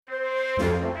I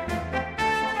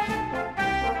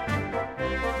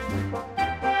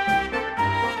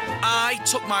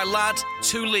took my lad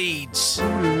to Leeds.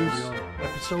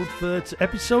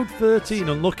 Episode 13,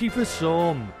 unlucky for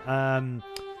some.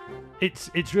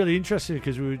 It's really interesting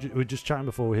because we were just chatting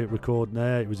before we hit record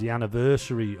there. It was the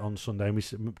anniversary on Sunday, and we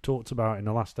talked about in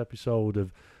the last episode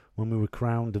of when we were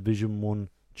crowned Division 1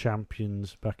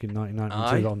 champions back in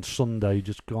 1992. On Sunday,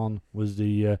 just gone, was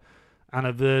the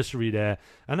anniversary there.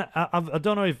 And I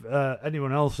don't know if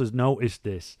anyone else has noticed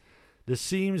this. There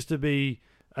seems to be,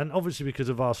 and obviously because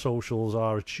of our socials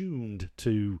are attuned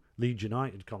to Leeds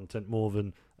United content more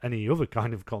than any other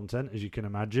kind of content, as you can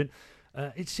imagine,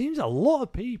 it seems a lot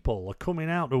of people are coming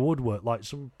out the woodwork, like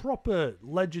some proper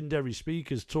legendary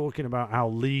speakers talking about how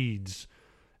Leeds,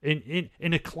 in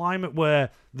a climate where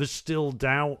there's still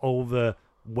doubt over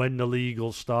when the league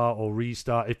will start or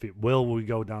restart, if it will we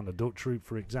go down the Dutch route,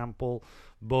 for example.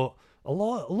 But a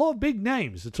lot of big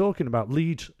names are talking about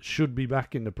Leeds should be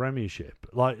back in the Premiership.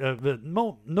 Like the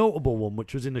notable one,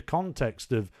 which was in the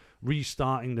context of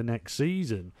restarting the next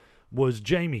season, was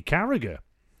Jamie Carragher.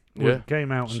 Who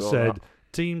came out and said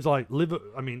teams like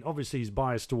Liverpool. I mean, obviously he's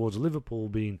biased towards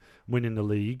Liverpool winning the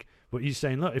league, but he's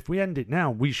saying, look, if we end it now,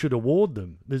 we should award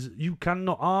them. You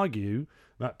cannot argue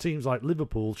that teams like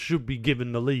Liverpool should be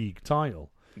given the league title.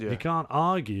 Yeah. You can't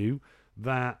argue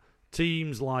that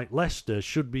teams like Leicester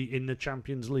should be in the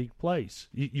Champions League place.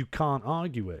 You can't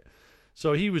argue it.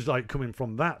 So he was like coming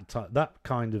from that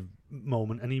kind of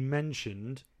moment, and he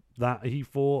mentioned that he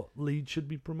thought Leeds should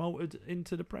be promoted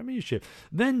into the Premiership.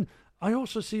 Then I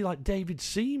also see like David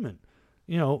Seaman,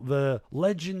 the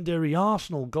legendary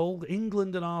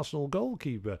England and Arsenal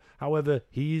goalkeeper. However,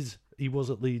 he was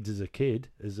at Leeds as a kid,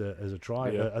 as a try,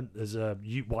 as a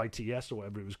YTS or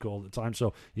whatever it was called at the time.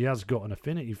 So he has got an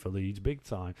affinity for Leeds big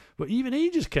time. But even he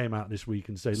just came out this week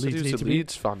and said Leeds need to be.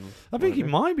 Leeds fan. I think he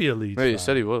might be a Leeds fan. He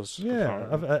said he was.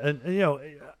 Yeah, and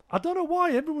I don't know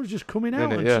why everyone's just coming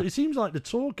out. It seems like they're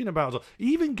talking about it.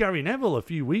 Even Gary Neville a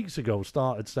few weeks ago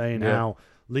started saying how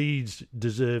Leeds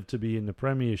deserve to be in the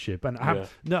Premiership. And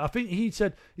I think he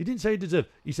didn't say deserve.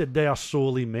 He said they are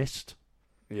sorely missed.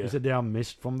 Yeah. He said they are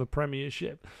missed from the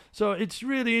Premiership. So it's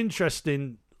really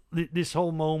interesting, this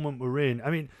whole moment we're in. I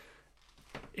mean,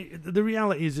 the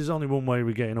reality is there's only one way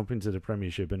we're getting up into the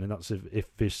Premiership, and that's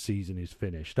if this season is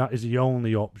finished. That is the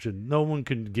only option. No one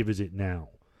can give us it now.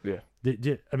 Yeah.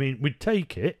 I mean, we'd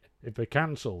take it if they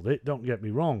cancelled it, don't get me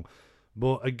wrong.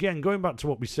 But again, going back to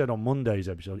what we said on Monday's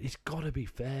episode, it's got to be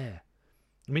fair.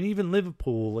 I mean, even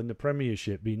Liverpool in the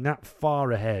Premiership being that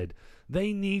far ahead,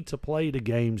 they need to play the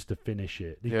games to finish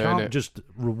it. They can't just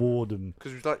reward them.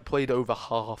 Because we've played over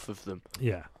half of them.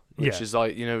 Yeah. Which is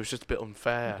it's just a bit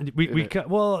unfair.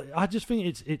 I just think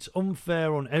it's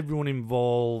unfair on everyone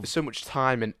involved. There's so much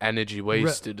time and energy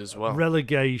wasted as well.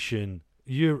 Relegation,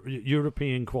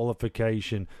 European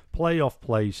qualification, playoff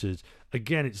places.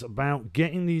 Again, it's about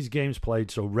getting these games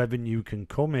played so revenue can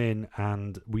come in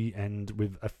and we end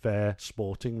with a fair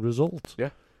sporting result. Yeah.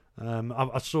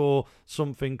 I saw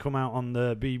something come out on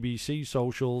the BBC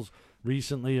socials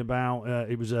recently about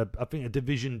it was I think a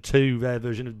Division 2, their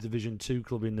version of Division 2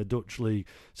 club in the Dutch league,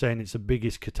 saying it's the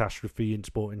biggest catastrophe in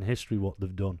sporting history what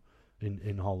they've done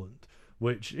in Holland.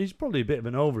 Which is probably a bit of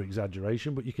an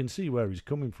over-exaggeration, but you can see where he's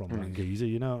coming from, that geezer,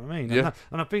 you know what I mean? Yeah.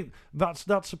 And I think that's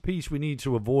a piece we need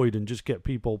to avoid and just get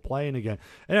people playing again.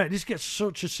 Anyway, this gets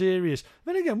such a serious...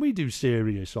 Then again, we do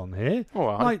serious on here.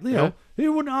 All right.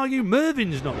 Who wouldn't argue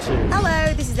Mervin's not serious?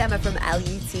 Hello, this is Emma from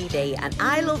LUTV, and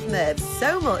I love Merv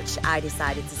so much I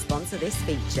decided to sponsor this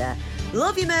feature.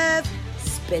 Love you, Merv.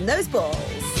 Spin those balls.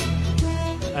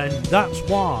 And that's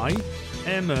why...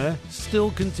 Emma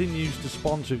still continues to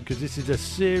sponsor it because this is a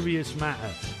serious matter.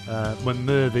 When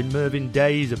Mervin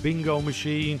Day is a bingo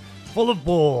machine full of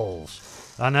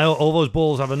balls. I know all those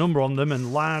balls have a number on them,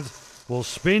 and lad will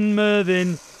spin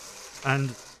Mervin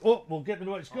and we'll get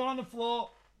the it's gone on the floor.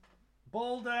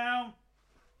 Ball down.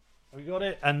 We got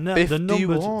it. And the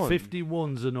number's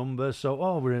 51's the number.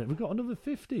 So we've got another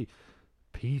 50.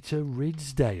 Peter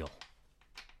Risdale.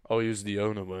 Oh, he was the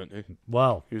owner, weren't he?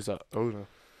 Well, he was that owner.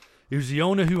 He was the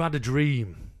owner who had a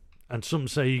dream, and some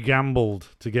say he gambled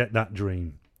to get that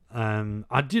dream. Do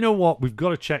you know what? We've got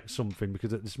to check something,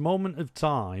 because at this moment of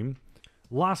time,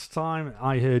 last time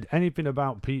I heard anything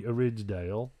about Peter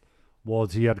Risdale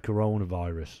was he had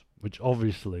coronavirus, which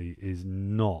obviously is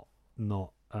not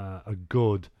a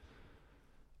good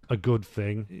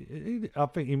thing. I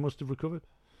think he must have recovered,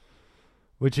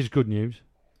 which is good news.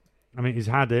 I mean, he's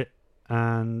had it,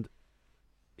 and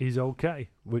he's okay,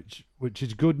 which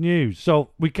is good news.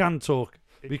 So we can talk,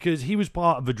 because he was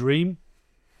part of a dream.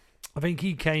 I think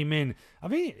he came in. I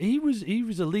think he was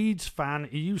a Leeds fan.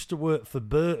 He used to work for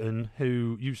Burton,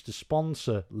 who used to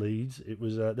sponsor Leeds. It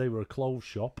was they were a clothes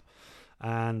shop,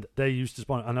 and they used to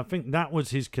sponsor. And I think that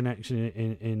was his connection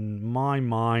in my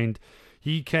mind.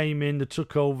 He came in,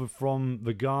 took over from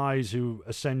the guys who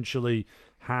essentially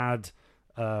had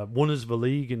won us the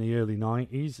league in the early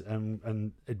 90s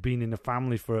and had been in the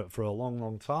family for a long,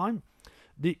 long time.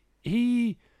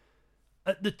 He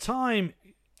at the time,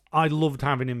 I loved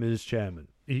having him as chairman.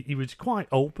 He was quite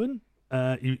open.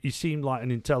 He seemed like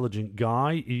an intelligent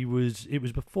guy. It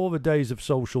was before the days of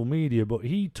social media, but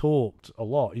he talked a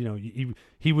lot. You know,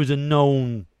 he was a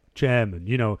known chairman.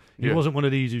 You know, he wasn't one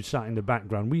of these who sat in the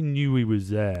background. We knew he was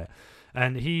there,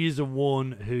 and he is the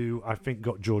one who I think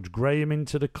got George Graham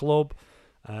into the club.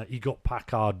 He got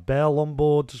Packard Bell on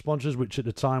board to sponsors, which at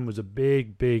the time was a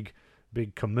big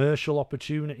commercial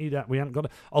opportunity that we hadn't got.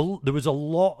 There was a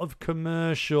lot of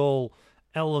commercial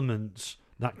elements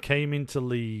that came into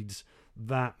Leeds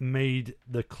that made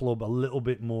the club a little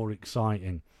bit more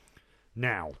exciting.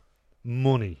 Now,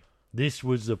 money. This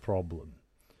was the problem.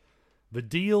 The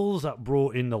deals that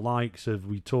brought in the likes of,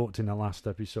 we talked in the last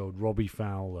episode, Robbie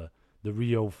Fowler, the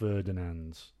Rio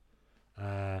Ferdinands,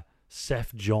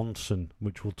 Seth Johnson,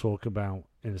 which we'll talk about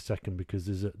in a second because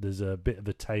there's a bit of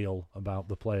a tale about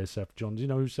the player Seth Johnson. Do you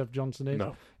know who Seth Johnson is?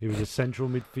 No. He was a central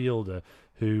midfielder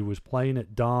who was playing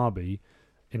at Derby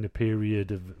in the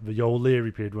period of the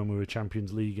O'Leary period when we were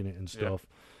Champions League in it and stuff.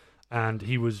 Yeah. And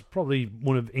he was probably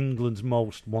one of England's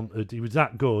most wanted. He was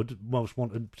that good, most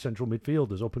wanted central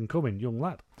midfielders, up and coming, young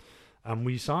lad. And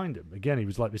we signed him. Again, he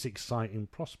was like this exciting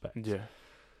prospect. Yeah.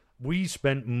 We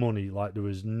spent money like there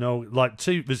was no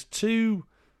there's two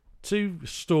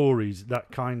stories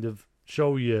that kind of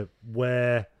show you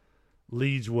where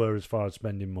Leeds were as far as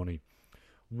spending money.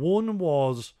 One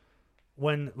was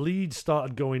when Leeds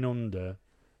started going under,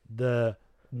 the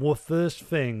first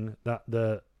thing that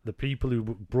the people who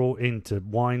brought in to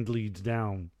wind Leeds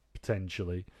down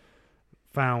potentially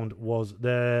found was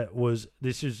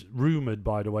this is rumoured,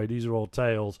 by the way, these are all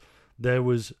tales, there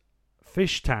was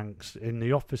fish tanks in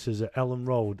the offices at Ellen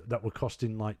Road that were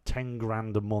costing like 10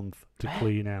 grand a month to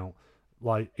clean out,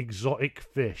 like exotic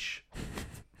fish.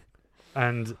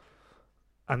 and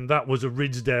that was a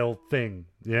Risdale thing,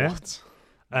 yeah? What?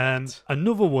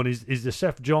 Another one is the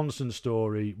Seth Johnson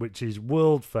story, which is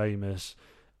world famous,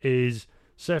 is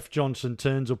Seth Johnson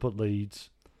turns up at Leeds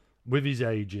with his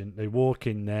agent. They walk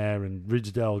in there and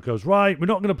Risdale goes, right, we're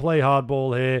not going to play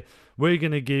hardball here. We're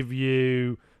going to give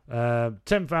you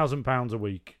 £10,000 a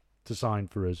week to sign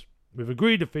for us. We've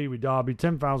agreed a fee with Derby,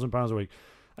 £10,000 a week.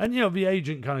 And, the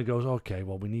agent kind of goes, okay,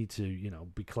 well, we need to,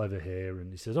 be clever here.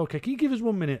 And he says, okay, can you give us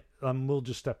 1 minute and we'll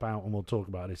just step out and we'll talk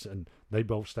about this. And they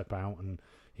both step out and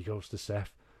he goes to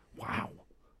Seth, wow,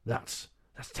 that's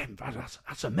 10,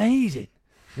 that's amazing.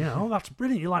 That's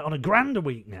brilliant. You're like on £1,000 a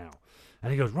week now.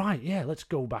 And he goes, right, yeah, let's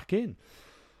go back in.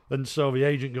 And so the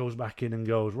agent goes back in and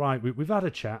goes, right, we've had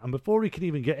a chat. And before he can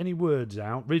even get any words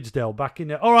out, Risdale back in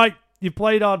there. All right, you've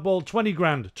played hardball, 20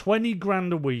 grand. 20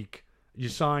 grand a week. You're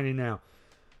signing now.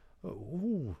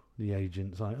 Oh, the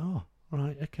agent's like, oh,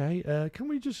 right, okay. Can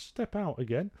we just step out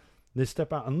again? They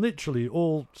step out. And literally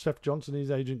all Seth Johnson and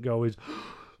his agent go is,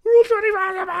 we're all 20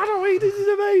 grand a week. This is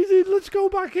amazing. Let's go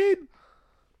back in.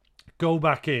 Go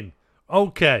back in.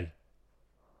 Okay.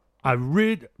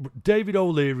 David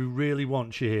O'Leary really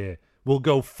wants you here. We'll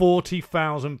go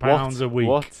 £40,000 a week.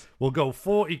 What? We'll go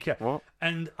 40k. What?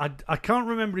 And I can't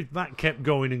remember if that kept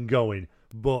going and going,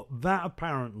 but that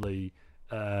apparently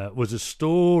was a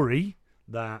story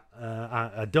that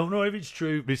I don't know if it's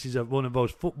true. This is one of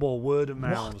those football word of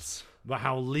mouths about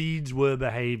how Leeds were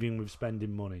behaving with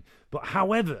spending money. But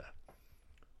however,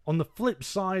 on the flip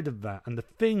side of that, and the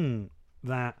thing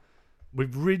that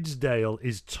with Risdale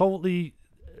is totally,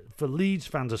 for Leeds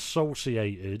fans,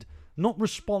 associated, not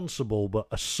responsible, but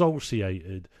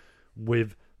associated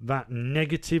with that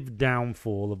negative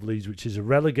downfall of Leeds, which is a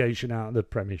relegation out of the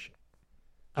Premiership,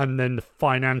 and then the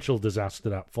financial disaster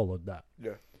that followed that.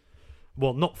 Yeah.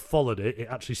 Well, not followed it. It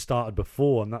actually started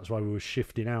before, and that's why we were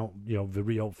shifting out, the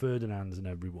Rio Ferdinands and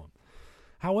everyone.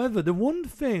 However, the one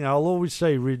thing I'll always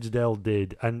say Risdale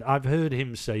did, and I've heard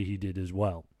him say he did as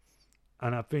well,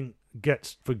 and I think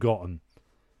gets forgotten,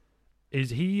 is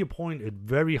he appointed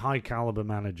very high caliber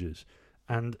managers,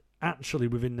 and actually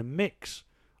within the mix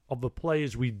of the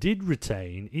players we did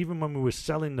retain, even when we were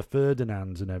selling the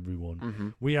Ferdinands and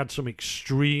everyone, we had some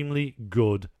extremely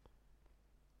good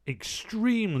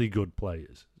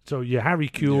players. So your Harry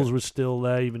Kewells was still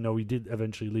there, even though he did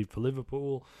eventually leave for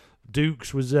Liverpool.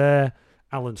 Dukes was there,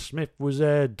 Alan Smith was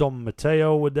there, Don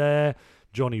Matteo were there,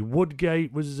 Johnny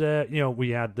Woodgate was there. We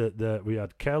had we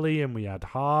had Kelly and we had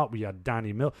Hart. We had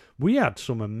Danny Mill. We had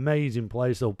some amazing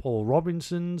players. So Paul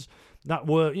Robinsons that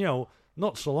were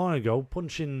not so long ago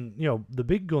punching the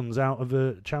big guns out of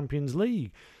a Champions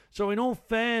League. So in all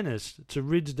fairness to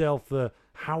Risdale for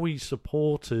how he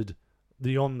supported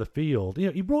the on the field,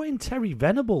 he brought in Terry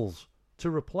Venables to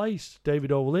replace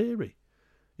David O'Leary,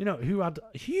 who had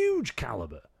huge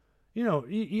calibre.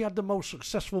 He had the most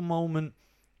successful moment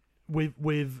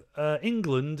with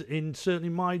England in certainly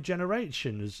my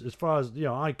generation, as far as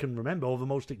I can remember, or the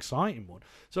most exciting one.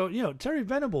 So Terry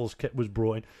Venables was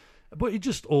brought in, but it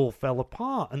just all fell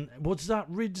apart. And was that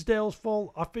Risdale's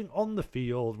fault? I think on the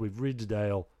field with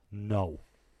Risdale, no.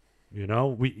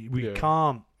 We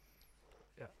can't.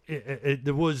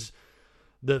 There was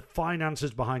the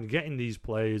finances behind getting these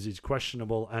players is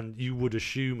questionable, and you would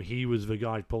assume he was the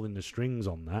guy pulling the strings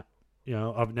on that.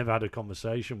 I've never had a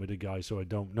conversation with a guy, so I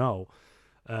don't know.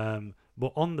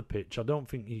 But on the pitch, I don't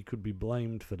think he could be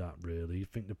blamed for that, really. I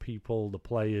think the people, the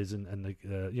players, and the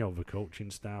the coaching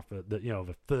staff,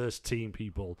 the first team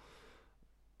people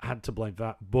had to blame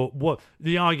that. But what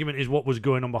the argument is, what was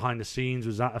going on behind the scenes,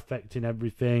 was that affecting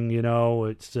everything?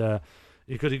 It's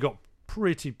because it got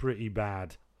pretty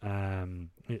bad. Bad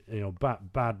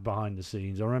behind the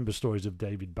scenes. I remember stories of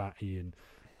David Batty and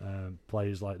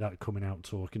players like that coming out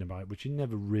talking about it, which you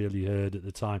never really heard at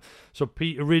the time. So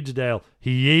Peter Risdale,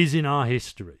 he is in our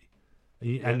history,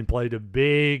 and played a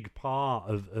big part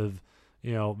of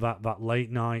that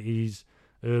late 90s,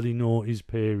 early 90s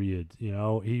period.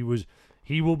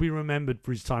 He will be remembered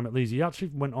for his time at Leeds. He actually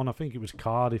went on, I think it was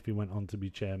Cardiff, he went on to be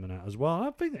chairman at as well.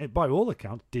 I think, by all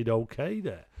accounts, did okay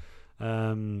there.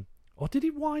 Or did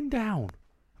he wind down?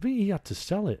 I think he had to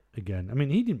sell it again. I mean,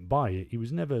 he didn't buy it. He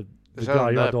was never the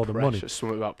guy who had all the money.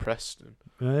 Something about Preston.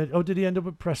 Did he end up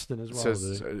at Preston as well?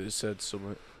 It said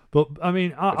something. But I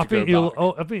mean, I think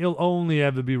he'll only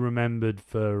ever be remembered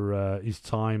for his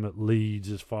time at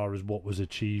Leeds as far as what was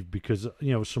achieved, because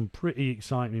some pretty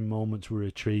exciting moments were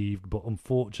achieved, but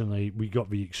unfortunately we got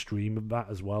the extreme of that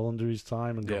as well under his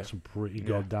time, and got some pretty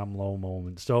goddamn low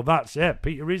moments. So that's it.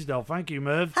 Peter Risdale, thank you,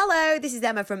 Merv. Hello, this is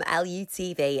Emma from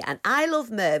LUTV, and I love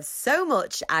Merv so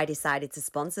much I decided to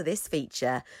sponsor this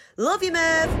feature. Love you,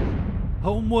 Merv.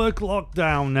 Homeowrk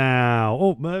Lockdown now.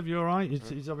 Oh, Merv, you all right?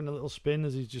 He's having a little spin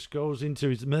as he just goes into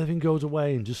his... Mervyn goes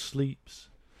away and just sleeps.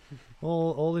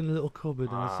 All in a little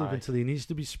cupboard and he'll sleep until he needs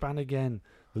to be span again.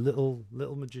 The little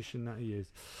magician that he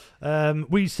is.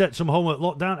 We set some Homeowrk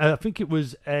Lockdown. I think it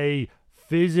was a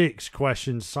physics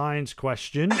question, science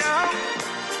question.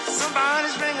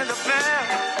 Somebody's ringing the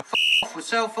bell. We're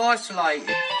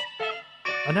self-isolated.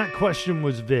 And that question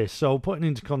was this. So, putting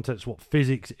into context what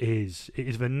physics is, it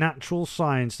is the natural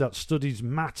science that studies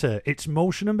matter, its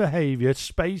motion and behaviour,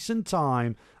 space and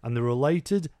time, and the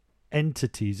related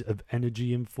entities of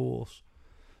energy and force.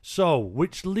 So,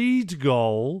 which Leeds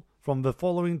goal from the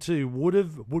following two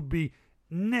would be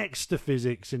next to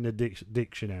physics in the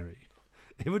dictionary?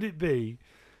 Would it be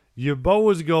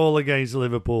Yeboah's goal against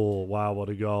Liverpool? Wow, what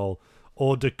a goal!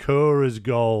 Or Decora's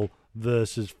goal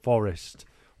versus Forest?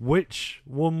 Which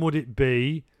one would it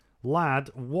be?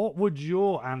 Lad, what would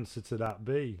your answer to that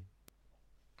be?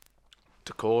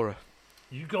 Decora.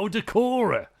 You go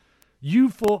Decora. You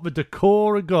thought the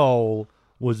Decora goal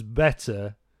was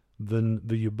better than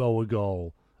the Yeboah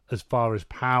goal as far as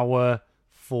power,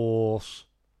 force.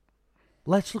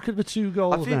 Let's look at the two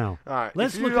goals now. All right,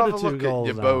 let's look at the two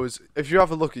goals now. If you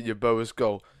have a look at Yeboah's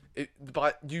goal,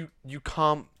 you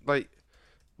can't,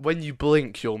 when you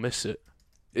blink, you'll miss it.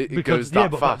 It goes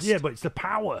that fast. But it's the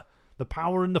power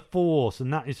and the force,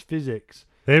 and that is physics.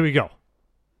 Here we go.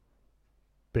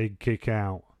 Big kick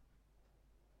out.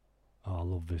 Oh, I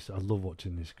love this. I love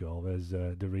watching this goal. There's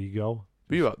Dorigo.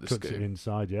 Were you at this Cuts game? it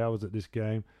inside. Yeah, I was at this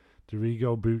game.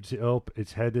 Dorigo boots it up.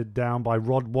 It's headed down by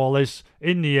Rod Wallace.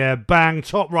 In the air. Bang.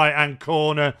 Top right-hand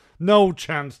corner. No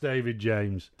chance, David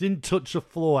James. Didn't touch the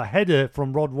floor. A header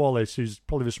from Rod Wallace, who's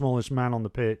probably the smallest man on the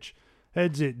pitch.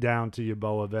 Heads it down to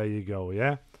Yeboah. There you go,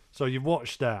 yeah? So you've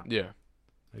watched that. Yeah.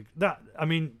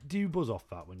 Do you buzz off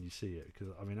that when you see it?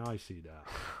 Because, I see that.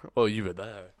 Well, you were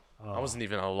there. I wasn't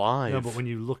even alive. No, but when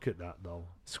you look at that, though.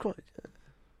 It's quite...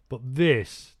 But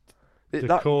this,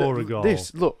 Decora goal.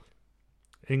 This, look.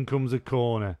 In comes a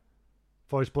corner.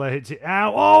 Forest player hits it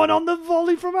out. Oh, and on the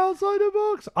volley from outside the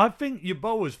box. I think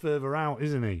Yeboah's further out,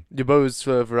 isn't he? Yeboah's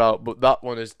further out, but that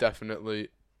one is definitely...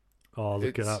 Oh,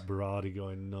 look at that Berardi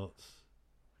going nuts.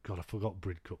 God, I forgot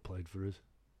Bridcut played for us.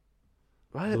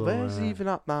 Where's he even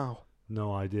at now?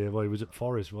 No idea. Well, he was at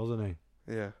Forest, wasn't he?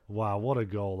 Yeah. Wow, what a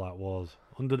goal that was.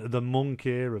 Under the monk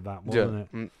era, that wasn't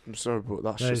it? I'm sorry, but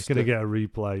that's just... It's going to get a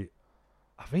replay.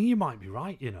 I think you might be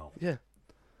right, you know. Yeah.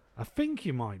 I think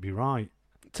you might be right.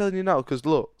 I'm telling you now, because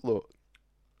look.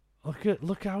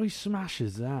 Look how he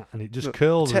smashes that, and it just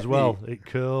curls as well. It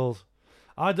curls.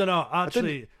 I don't know.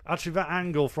 Actually, that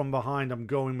angle from behind, I'm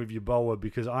going with your Boa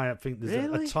because I think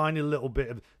there's a tiny little bit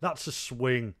of that's a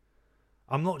swing.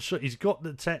 I'm not sure he's got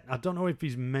the I don't know if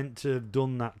he's meant to have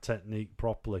done that technique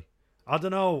properly. I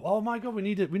don't know. Oh my God, we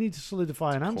need to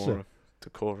solidify an answer.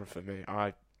 Decorah for me.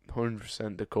 100%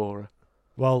 Decorah.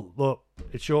 Well, look,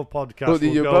 it's your podcast.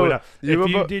 If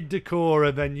you did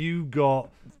Decorah, then you got.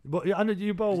 But I know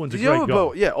your Boa one's a great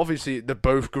goal. Yeah, obviously they're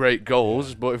both great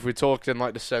goals. But if we're talking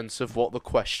like the sense of what the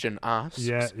question asks,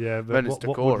 but then it's Decorah.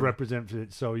 What would represent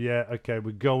it? So yeah, okay,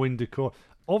 we're going Decorah.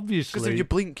 Obviously, because if you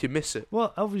blink, you miss it.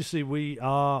 Well, obviously we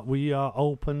are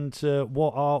open to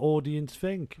what our audience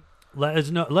think. Let us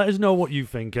know what you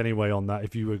think anyway on that.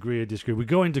 If you agree or disagree, we're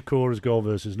going Decorah's goal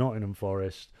versus Nottingham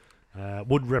Forest.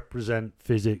 Would represent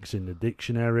physics in the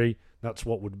dictionary. That's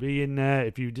what would be in there.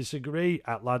 If you disagree,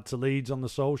 at Lad to Leeds on the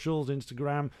socials,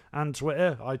 Instagram and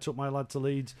Twitter. I took my Lad to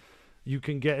Leeds. You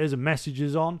can get us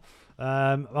messages on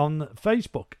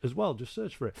Facebook as well. Just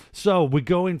search for it. So we're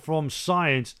going from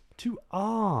science to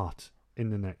art in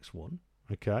the next one.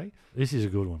 Okay, this is a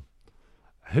good one.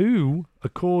 Who,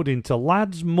 according to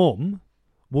Lad's mum,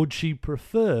 would she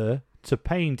prefer to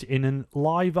paint in a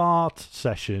live art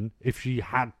session if she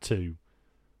had to?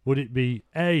 Would it be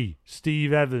A,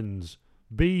 Steve Evans,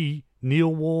 B,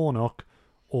 Neil Warnock,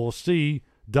 or C,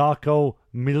 Darko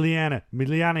Milianic?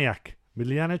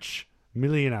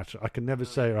 I can never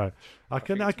say it right. I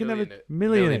can never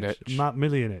Milianic. Matt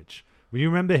Milianic. Well, you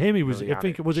remember him? He was. I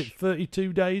think it was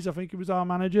 32 days. I think he was our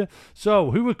manager.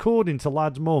 So, who, according to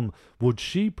Lad's mum, would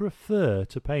she prefer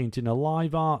to paint in a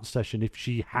live art session if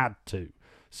she had to?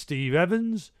 Steve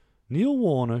Evans, Neil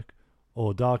Warnock,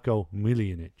 or Darko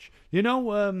Milianic? You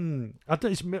know, I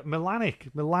think it's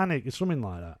Milanic, it's something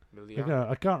like that.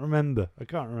 I can't remember.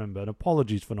 And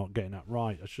apologies for not getting that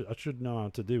right. I should know how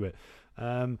to do it.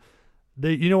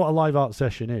 You know what a live art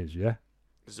session is, yeah?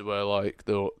 Is it where like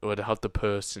they'd have the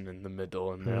person in the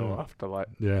middle and they'll have to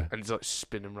and it's like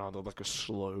spinning around on like a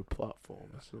slow platform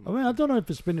or something. I mean, I don't know if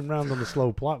it's spinning around on a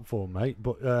slow platform, mate,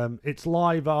 but it's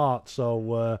live art,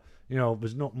 so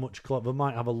there's not much cloth. They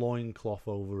might have a loincloth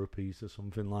over a piece or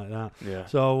something like that. Yeah.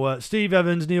 So Steve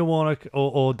Evans, Neil Warnock,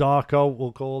 or Darko,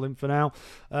 we'll call him for now.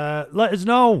 Let us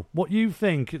know what you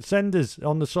think. Send us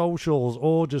on the socials,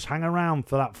 or just hang around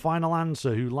for that final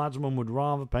answer. Who Ladsman would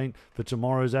rather paint for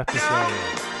tomorrow's episode?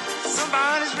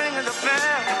 Somebody's ringing the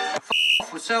bell.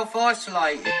 We're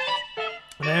self-isolated.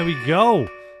 There we go.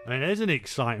 I mean, there's an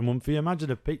exciting one for you. Imagine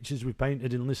the pictures we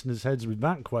painted in listeners' heads with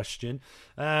that question.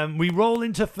 We roll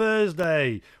into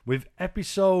Thursday with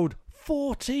episode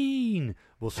 14.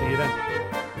 We'll see you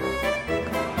then.